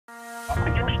Zu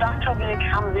Beginn Steintorweg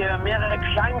haben wir mehrere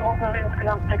Kleingruppen,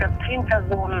 insgesamt ca. 10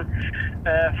 Personen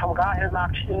vom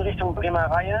Rahelmarkt in Richtung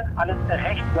Bremer Reihe. Alles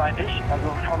rechtsseitig, also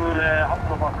vom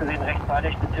Hauptbahnhof aus gesehen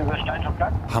rechtsseitig, bzw.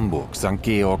 Steintorplatz. Hamburg, St.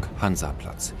 Georg,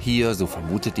 Hansaplatz. Hier, so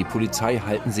vermutet die Polizei,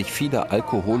 halten sich viele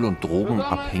alkohol- und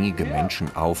drogenabhängige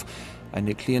Menschen auf.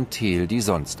 Eine Klientel, die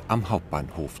sonst am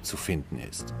Hauptbahnhof zu finden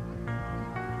ist.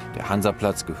 Der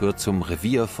Hansaplatz gehört zum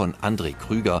Revier von André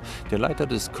Krüger. Der Leiter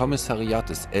des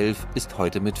Kommissariates 11 ist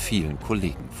heute mit vielen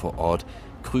Kollegen vor Ort.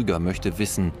 Krüger möchte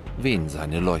wissen, wen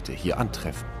seine Leute hier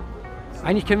antreffen.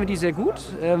 Eigentlich kennen wir die sehr gut.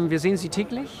 Wir sehen sie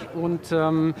täglich. Und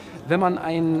wenn man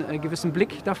einen gewissen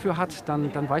Blick dafür hat,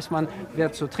 dann weiß man,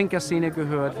 wer zur Trinkerszene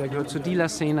gehört, wer gehört zur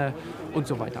Dealerszene und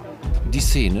so weiter. Die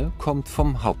Szene kommt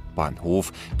vom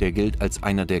Hauptbahnhof. Der gilt als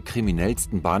einer der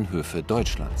kriminellsten Bahnhöfe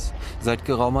Deutschlands. Seit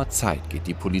geraumer Zeit geht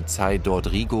die Polizei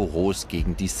dort rigoros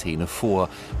gegen die Szene vor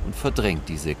und verdrängt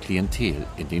diese Klientel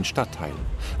in den Stadtteilen.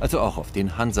 Also auch auf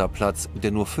den Hansaplatz, der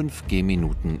nur 5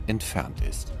 Gehminuten entfernt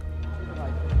ist.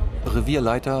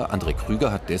 Revierleiter André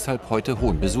Krüger hat deshalb heute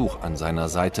hohen Besuch an seiner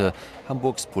Seite.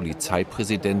 Hamburgs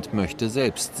Polizeipräsident möchte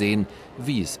selbst sehen,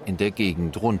 wie es in der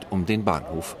Gegend rund um den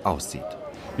Bahnhof aussieht.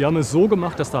 Wir haben es so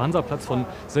gemacht, dass der Hansaplatz von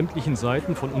sämtlichen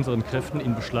Seiten von unseren Kräften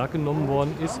in Beschlag genommen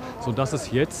worden ist, sodass es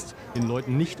jetzt den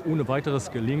Leuten nicht ohne weiteres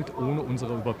gelingt, ohne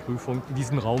unsere Überprüfung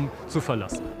diesen Raum zu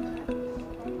verlassen.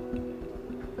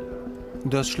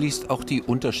 Das schließt auch die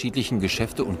unterschiedlichen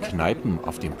Geschäfte und Kneipen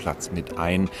auf dem Platz mit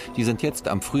ein. Die sind jetzt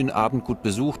am frühen Abend gut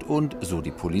besucht und, so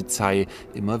die Polizei,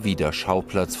 immer wieder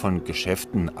Schauplatz von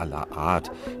Geschäften aller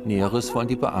Art. Näheres wollen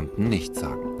die Beamten nicht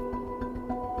sagen.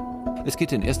 Es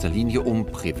geht in erster Linie um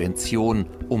Prävention,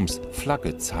 ums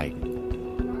Flagge zeigen.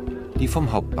 Die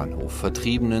vom Hauptbahnhof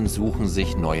Vertriebenen suchen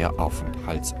sich neue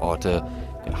Aufenthaltsorte.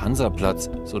 Der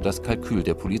Hansaplatz, so das Kalkül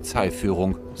der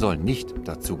Polizeiführung, soll nicht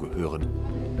dazugehören.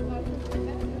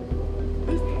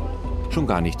 Schon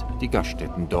gar nicht die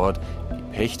Gaststätten dort.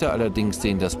 Die Pächter allerdings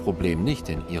sehen das Problem nicht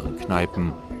in ihren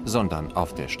Kneipen, sondern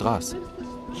auf der Straße.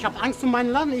 Ich habe Angst um meinen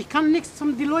Laden. Ich kann nichts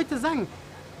zum die Leute sagen.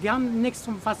 Die haben nichts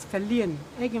zum was verlieren.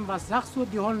 Irgendwas sagst du,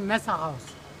 die holen Messer raus.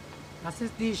 Das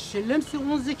ist die schlimmste,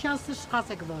 unsicherste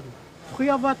Straße geworden.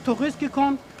 Früher war Tourist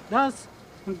gekommen, das.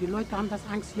 Und die Leute haben das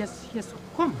Angst, jetzt hier zu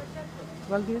kommen.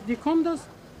 Weil die kommen das,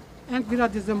 entweder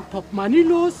diesem Portemonnaie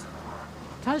los,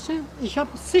 Tasche. Ich habe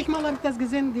zigmal das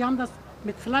gesehen, die haben das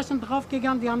mit Flaschen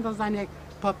draufgegangen, die haben da seine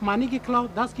Portemonnaie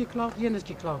geklaut, das geklaut, jenes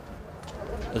geklaut.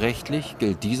 Rechtlich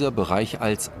gilt dieser Bereich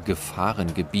als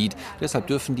Gefahrengebiet. Deshalb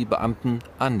dürfen die Beamten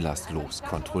anlasslos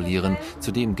kontrollieren.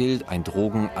 Zudem gilt ein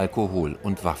Drogen-, Alkohol-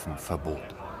 und Waffenverbot.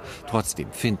 Trotzdem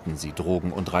finden sie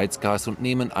Drogen und Reizgas und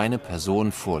nehmen eine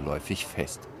Person vorläufig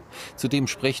fest. Zudem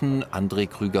sprechen André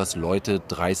Krügers Leute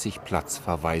 30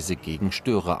 Platzverweise gegen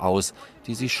Störer aus,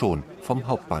 die sie schon vom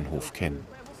Hauptbahnhof kennen.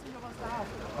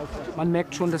 Man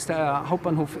merkt schon, dass der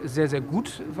Hauptbahnhof sehr, sehr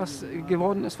gut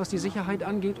geworden ist, was die Sicherheit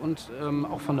angeht. Und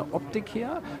auch von der Optik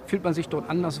her fühlt man sich dort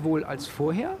anders wohl als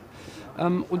vorher.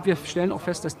 Und wir stellen auch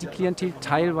fest, dass die Klientel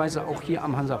teilweise auch hier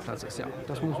am Hansaplatz ist. Ja,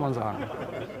 das muss man sagen.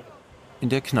 In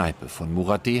der Kneipe von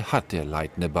Murat D. hat der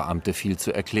leitende Beamte viel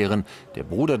zu erklären. Der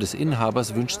Bruder des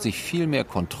Inhabers wünscht sich viel mehr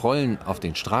Kontrollen auf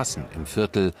den Straßen im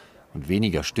Viertel und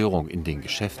weniger Störung in den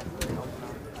Geschäften.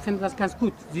 Ich finde das ganz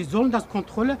gut. Sie sollen das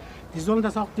Kontrolle, die sollen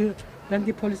das auch, wenn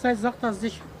die Polizei sagt, dass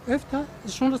sich öfter,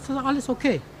 ist schon das alles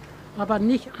okay. Aber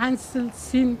nicht einzeln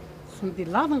ziehen, um die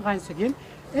Laden reinzugehen.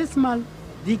 Erstmal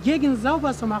die Gegend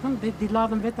sauber zu machen, die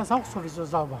Laden wird das auch sowieso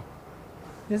sauber.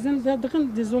 Wir sind da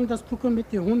drin, die sollen das gucken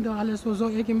mit den Hunden, alles so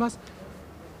irgendwas.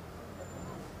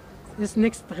 Ist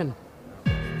nichts drin.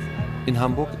 In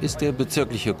Hamburg ist der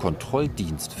bezirkliche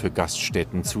Kontrolldienst für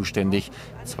Gaststätten zuständig.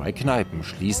 2 Kneipen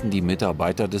schließen die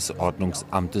Mitarbeiter des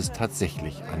Ordnungsamtes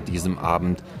tatsächlich an diesem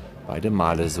Abend. Beide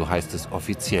Male, so heißt es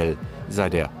offiziell, sei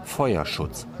der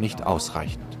Feuerschutz nicht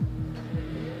ausreichend.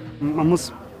 Man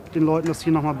muss den Leuten das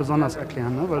hier nochmal besonders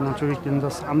erklären, ne? Weil natürlich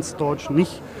das Amtsdeutsch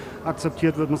nicht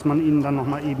akzeptiert wird, muss man ihnen dann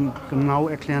nochmal eben genau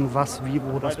erklären, was, wie,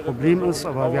 wo das Problem ist.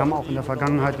 Aber wir haben auch in der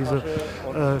Vergangenheit diese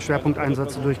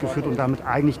Schwerpunkteinsätze durchgeführt und damit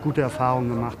eigentlich gute Erfahrungen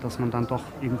gemacht, dass man dann doch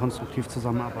eben konstruktiv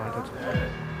zusammenarbeitet.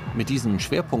 Mit diesen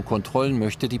Schwerpunktkontrollen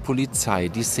möchte die Polizei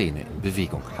die Szene in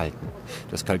Bewegung halten.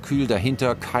 Das Kalkül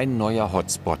dahinter: kein neuer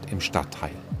Hotspot im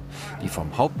Stadtteil. Die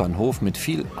vom Hauptbahnhof mit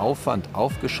viel Aufwand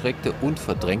aufgeschreckte und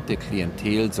verdrängte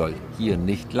Klientel soll hier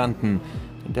nicht landen,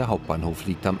 denn der Hauptbahnhof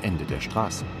liegt am Ende der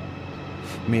Straße.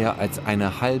 Mehr als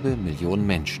 500.000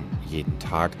 Menschen jeden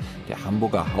Tag. Der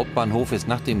Hamburger Hauptbahnhof ist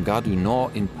nach dem Gare du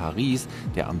Nord in Paris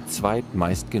der am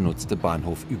zweitmeistgenutzte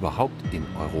Bahnhof überhaupt in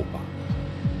Europa.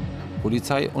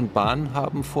 Polizei und Bahn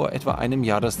haben vor etwa einem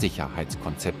Jahr das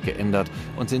Sicherheitskonzept geändert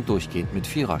und sind durchgehend mit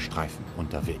Viererstreifen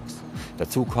unterwegs.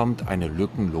 Dazu kommt eine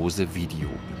lückenlose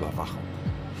Videoüberwachung.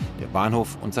 Der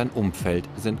Bahnhof und sein Umfeld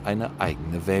sind eine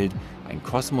eigene Welt, ein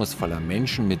Kosmos voller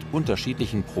Menschen mit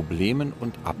unterschiedlichen Problemen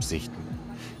und Absichten.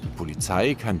 Die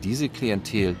Polizei kann diese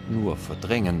Klientel nur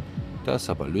verdrängen, das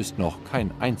aber löst noch kein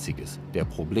einziges der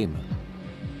Probleme.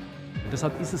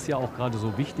 Deshalb ist es ja auch gerade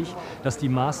so wichtig, dass die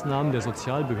Maßnahmen der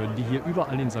Sozialbehörden, die hier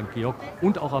überall in St. Georg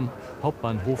und auch am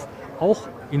Hauptbahnhof auch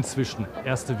inzwischen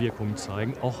erste Wirkungen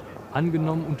zeigen, auch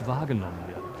angenommen und wahrgenommen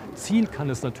werden. Ziel kann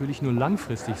es natürlich nur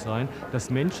langfristig sein, dass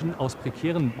Menschen aus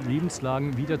prekären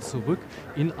Lebenslagen wieder zurück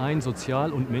in ein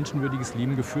sozial- und menschenwürdiges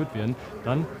Leben geführt werden.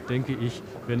 Dann, denke ich,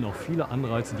 werden auch viele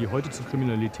Anreize, die heute zu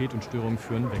Kriminalität und Störungen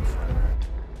führen, wegfallen.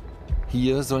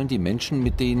 Hier sollen die Menschen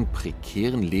mit den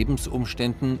prekären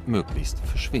Lebensumständen möglichst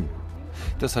verschwinden.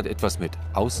 Das hat etwas mit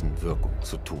Außenwirkung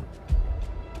zu tun.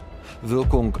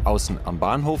 Wirkung außen am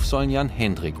Bahnhof sollen Jan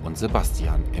Hendrik und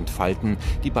Sebastian entfalten.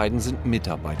 Die beiden sind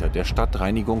Mitarbeiter der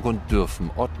Stadtreinigung und dürfen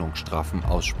Ordnungsstrafen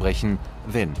aussprechen,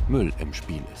 wenn Müll im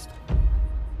Spiel ist.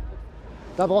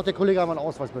 Da braucht der Kollege einmal einen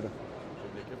Ausweis, bitte.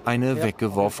 Eine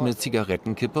weggeworfene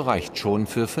Zigarettenkippe reicht schon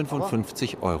für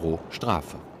 55 €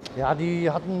 Strafe. Ja, die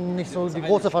hatten nicht so die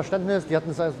große Verständnis. Die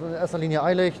hatten es in erster Linie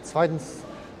eilig. Zweitens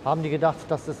haben die gedacht,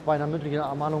 dass es bei einer mündlichen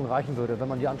Ermahnung reichen würde, wenn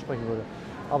man die ansprechen würde.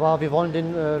 Aber wir wollen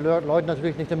den Leuten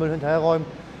natürlich nicht den Müll hinterherräumen.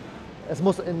 Es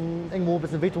muss irgendwo ein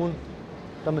bisschen wehtun,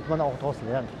 damit man auch daraus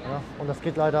lernt. Ja? Und das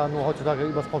geht leider nur heutzutage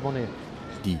übers Portemonnaie.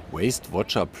 Die Waste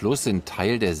Watcher Plus sind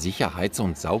Teil der Sicherheits-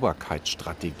 und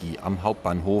Sauberkeitsstrategie am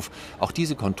Hauptbahnhof. Auch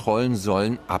diese Kontrollen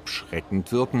sollen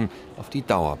abschreckend wirken auf die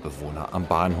Dauerbewohner am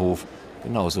Bahnhof.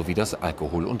 Genauso wie das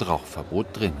Alkohol- und Rauchverbot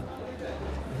drinnen.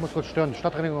 Ich muss kurz stören.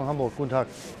 Stadtreinigung Hamburg, guten Tag.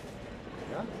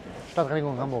 Ja?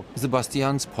 Stadtreinigung Hamburg.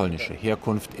 Sebastians polnische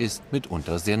Herkunft ist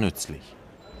mitunter sehr nützlich.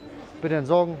 Bitte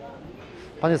entsorgen.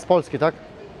 Pan jest z Polski, tak?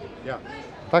 Ja.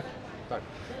 Tak? Tak.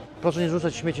 Proszę nie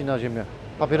rzucać śmieci na ziemię.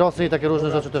 Papierosy i takie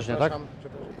różne rzeczy też nie, tak?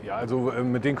 Ja, also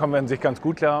mit denen kommen wir an sich ganz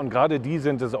gut klar. Und gerade die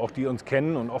sind es auch, die uns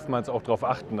kennen und oftmals auch darauf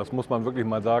achten. Das muss man wirklich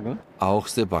mal sagen. Auch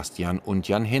Sebastian und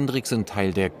Jan Hendrik sind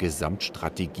Teil der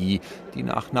Gesamtstrategie. Die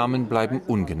Nachnamen bleiben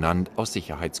ungenannt aus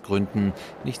Sicherheitsgründen.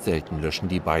 Nicht selten löschen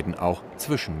die beiden auch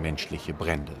zwischenmenschliche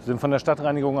Brände. Wir sind von der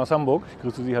Stadtreinigung aus Hamburg. Ich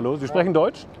grüße Sie, hallo. Sie sprechen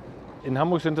Deutsch? In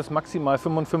Hamburg sind es maximal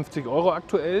 55 €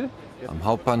 aktuell. Am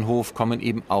Hauptbahnhof kommen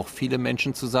eben auch viele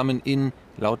Menschen zusammen in,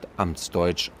 laut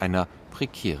Amtsdeutsch, einer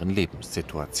prekären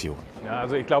Lebenssituation. Ja,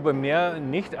 also ich glaube mehr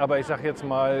nicht, aber ich sage jetzt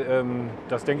mal,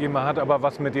 das denke ich mal hat aber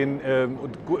was mit den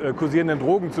kursierenden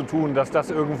Drogen zu tun, dass das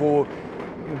irgendwo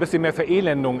ein bisschen mehr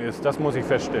Verelendung ist, das muss ich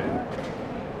feststellen.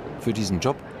 Für diesen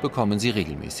Job bekommen sie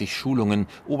regelmäßig Schulungen.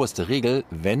 Oberste Regel,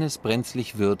 wenn es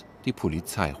brenzlig wird, die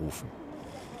Polizei rufen.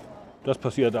 Das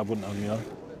passiert ab und an, ja.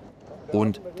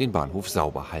 Und den Bahnhof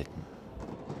sauber halten.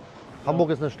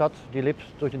 Hamburg ist eine Stadt, die lebt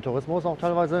durch den Tourismus auch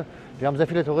teilweise. Wir haben sehr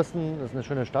viele Touristen, das ist eine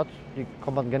schöne Stadt, die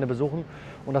kommt man gerne besuchen.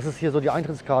 Und das ist hier so die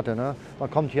Eintrittskarte. Ne?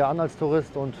 Man kommt hier an als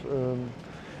Tourist und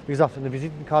wie gesagt, eine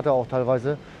Visitenkarte auch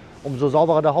teilweise. Umso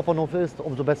sauberer der Hauptbahnhof ist,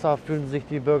 umso besser fühlen sich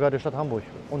die Bürger der Stadt Hamburg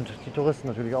und die Touristen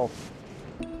natürlich auch.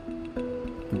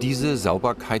 Diese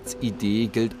Sauberkeitsidee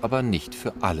gilt aber nicht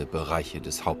für alle Bereiche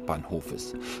des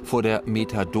Hauptbahnhofes. Vor der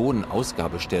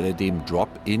Methadon-Ausgabestelle, dem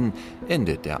Drop-In,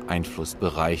 endet der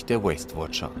Einflussbereich der Waste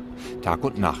Watcher. Tag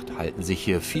und Nacht halten sich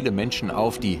hier viele Menschen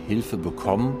auf, die Hilfe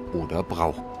bekommen oder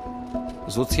brauchen.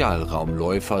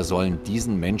 Sozialraumläufer sollen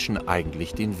diesen Menschen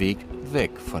eigentlich den Weg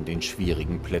weg von den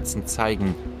schwierigen Plätzen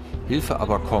zeigen. Hilfe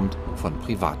aber kommt von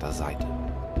privater Seite.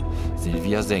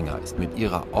 Silvia Sänger ist mit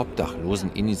ihrer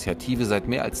Obdachloseninitiative seit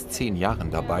mehr als 10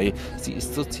 Jahren dabei. Sie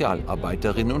ist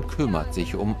Sozialarbeiterin und kümmert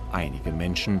sich um einige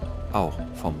Menschen, auch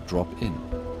vom Drop-In.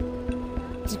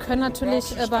 Sie können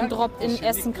natürlich beim Drop-In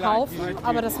Essen kaufen,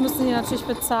 aber das müssen sie natürlich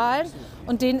bezahlen.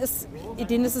 Und denen ist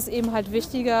es eben halt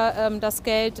wichtiger, das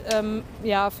Geld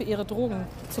für ihre Drogen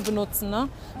zu benutzen. Ne?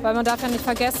 Weil man darf ja nicht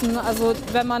vergessen, also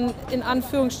wenn man in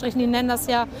Anführungsstrichen, die nennen das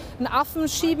ja einen Affen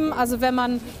schieben, also wenn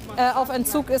man auf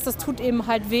Entzug ist, das tut eben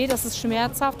halt weh, das ist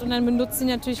schmerzhaft. Und dann benutzen sie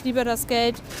natürlich lieber das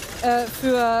Geld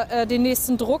für den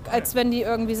nächsten Druck, als wenn die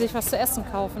irgendwie sich was zu essen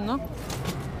kaufen. Ne?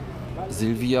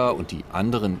 Silvia und die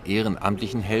anderen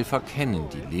ehrenamtlichen Helfer kennen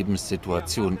die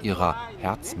Lebenssituation ihrer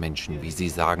Herzmenschen, wie sie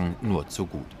sagen, nur zu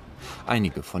gut.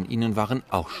 Einige von ihnen waren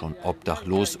auch schon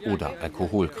obdachlos oder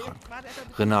alkoholkrank.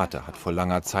 Renate hat vor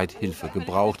langer Zeit Hilfe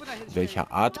gebraucht.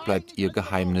 Welcher Art bleibt ihr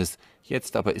Geheimnis.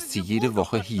 Jetzt aber ist sie jede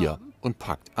Woche hier und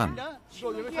packt an.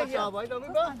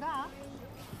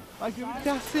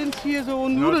 Das sind hier so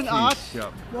Nudelart.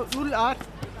 Nudelart.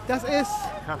 Das ist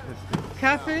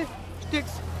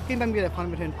Kaffeesticks. Gehen bei mir da vorne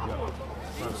mit hin.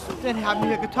 Dann haben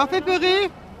wir Kartoffelpüree,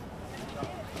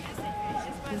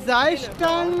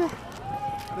 Salzstangen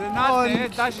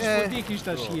und das ist für dich, ist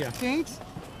das hier. Dings.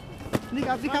 Nicht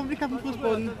auf dem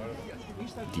Fußboden.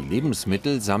 Die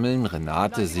Lebensmittel sammeln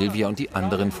Renate, Silvia und die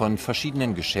anderen von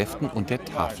verschiedenen Geschäften und der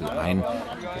Tafel ein.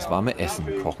 Das warme Essen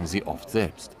kochen sie oft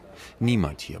selbst.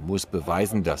 Niemand hier muss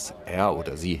beweisen, dass er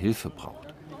oder sie Hilfe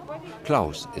braucht.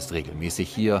 Klaus ist regelmäßig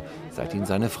hier. Seit ihn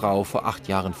seine Frau vor 8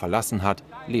 Jahren verlassen hat,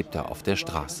 lebt er auf der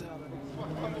Straße.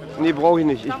 Nee, brauche ich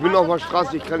nicht. Ich bin auf der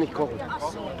Straße, ich kann nicht kochen.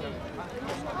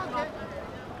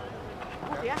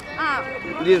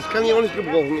 Nee, das kann ich auch nicht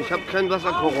gebrauchen. Ich habe keinen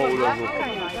Wasserkocher oder so.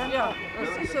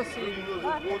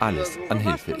 Alles an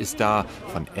Hilfe ist da,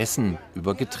 von Essen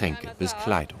über Getränke bis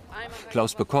Kleidung.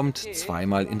 Klaus bekommt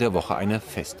 2-mal in der Woche eine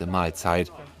feste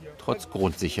Mahlzeit. Trotz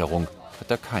Grundsicherung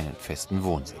hat er keinen festen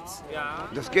Wohnsitz.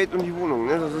 Das Geld und die Wohnung,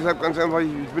 ne? Das ist halt ganz einfach.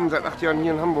 Ich bin seit 8 Jahren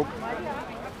hier in Hamburg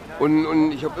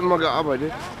und ich habe immer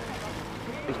gearbeitet.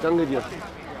 Ich danke dir.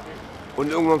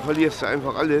 Und irgendwann verlierst du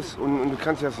einfach alles und du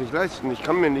kannst dir das nicht leisten. Ich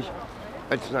kann mir nicht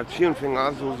als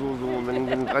Hartz-IV-Empfänger,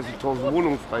 wenn 30.000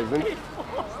 Wohnungen frei sind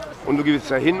und du gehst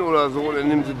da hin oder so, und dann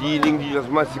nimmst du diejenigen, die das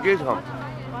meiste Geld haben.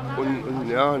 Und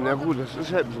ja, na gut, das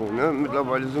ist halt so. Ne?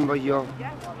 Mittlerweile sind wir hier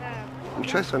ein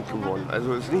Scheißland geworden.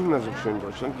 Also ist nicht mehr so schön in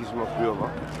Deutschland, wie es mal früher war.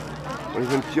 Und ich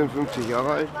bin 54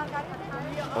 Jahre alt,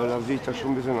 aber da sehe ich das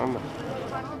schon ein bisschen anders.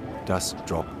 Das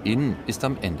Drop-In ist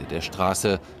am Ende der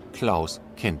Straße. Klaus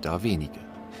kennt da wenige.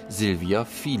 Silvia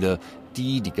viele.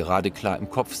 Die gerade klar im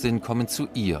Kopf sind, kommen zu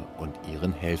ihr und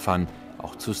ihren Helfern.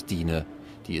 Auch zu Stine.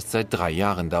 Die ist seit 3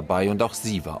 Jahren dabei und auch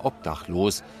sie war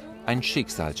obdachlos. Ein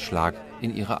Schicksalsschlag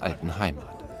in ihrer alten Heimat.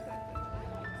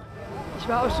 Ich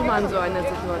war auch schon mal in so einer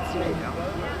Situation.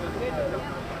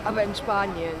 Aber in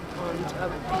Spanien. Und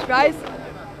ich weiß,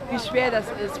 wie schwer das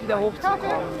ist, wieder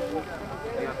hochzukommen.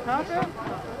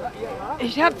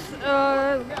 Ich habe es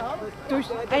durch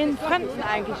einen Fremden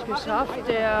eigentlich geschafft,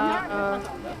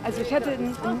 also ich hatte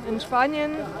in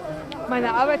Spanien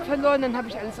meine Arbeit verloren, dann habe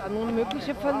ich alles andere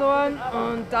Mögliche verloren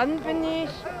und dann bin ich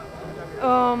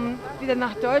wieder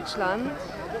nach Deutschland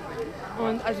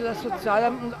und also das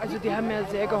Sozialamt, also die haben mir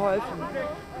sehr geholfen.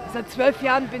 Seit 12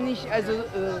 Jahren bin ich also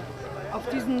auf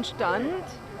diesem Stand,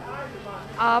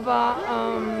 aber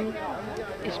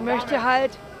ich möchte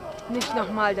halt nicht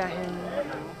nochmal dahin.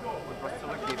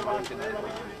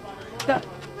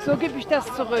 So gebe ich das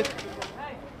zurück.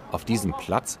 Auf diesem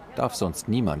Platz darf sonst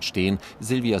niemand stehen.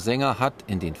 Silvia Sänger hat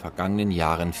in den vergangenen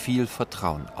Jahren viel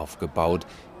Vertrauen aufgebaut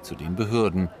zu den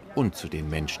Behörden und zu den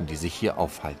Menschen, die sich hier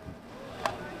aufhalten.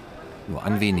 Nur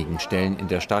an wenigen Stellen in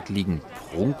der Stadt liegen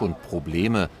Prunk und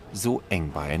Probleme so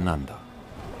eng beieinander.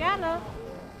 Gerne.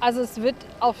 Also es wird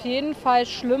auf jeden Fall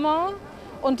schlimmer.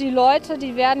 Und die Leute,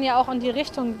 die werden ja auch in die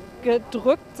Richtung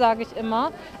gedrückt, sage ich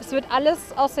immer. Es wird alles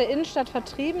aus der Innenstadt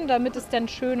vertrieben, damit es dann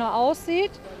schöner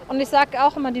aussieht. Und ich sage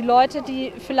auch immer, die Leute,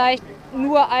 die vielleicht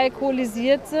nur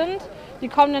alkoholisiert sind, die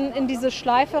kommen dann in diese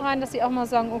Schleife rein, dass sie auch mal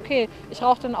sagen, okay, ich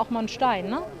rauche dann auch mal einen Stein.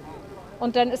 Ne?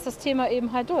 Und dann ist das Thema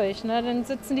eben halt durch. Ne? Dann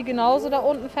sitzen die genauso da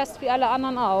unten fest wie alle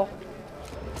anderen auch.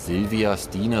 Silvia,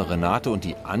 Stine, Renate und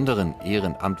die anderen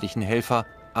ehrenamtlichen Helfer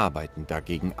arbeiten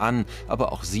dagegen an,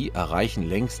 aber auch sie erreichen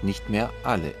längst nicht mehr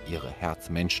alle ihre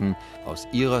Herzmenschen. Aus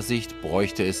ihrer Sicht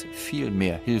bräuchte es viel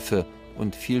mehr Hilfe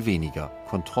und viel weniger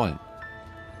Kontrollen.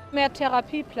 Mehr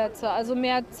Therapieplätze, also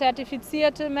mehr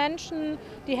zertifizierte Menschen,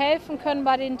 die helfen können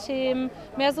bei den Themen,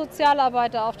 mehr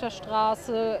Sozialarbeiter auf der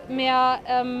Straße, mehr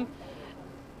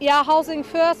Housing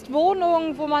First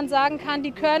Wohnungen, wo man sagen kann,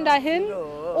 die können dahin,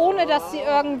 ohne dass sie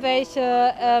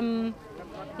irgendwelche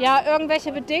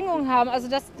Bedingungen haben, also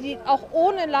dass die auch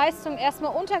ohne Leistung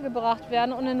erstmal untergebracht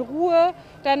werden und in Ruhe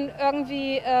dann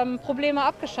irgendwie Probleme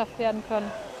abgeschafft werden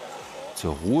können.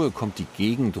 Zur Ruhe kommt die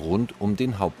Gegend rund um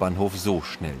den Hauptbahnhof so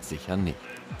schnell sicher nicht.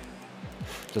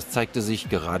 Das zeigte sich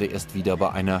gerade erst wieder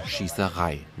bei einer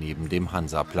Schießerei neben dem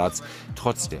Hansaplatz.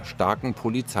 Trotz der starken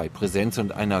Polizeipräsenz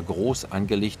und einer groß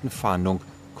angelegten Fahndung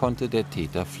konnte der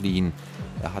Täter fliehen.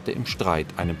 Er hatte im Streit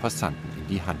einem Passanten in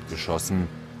die Hand geschossen.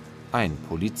 Ein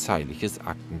polizeiliches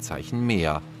Aktenzeichen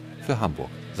mehr für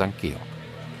Hamburg-St. Georg.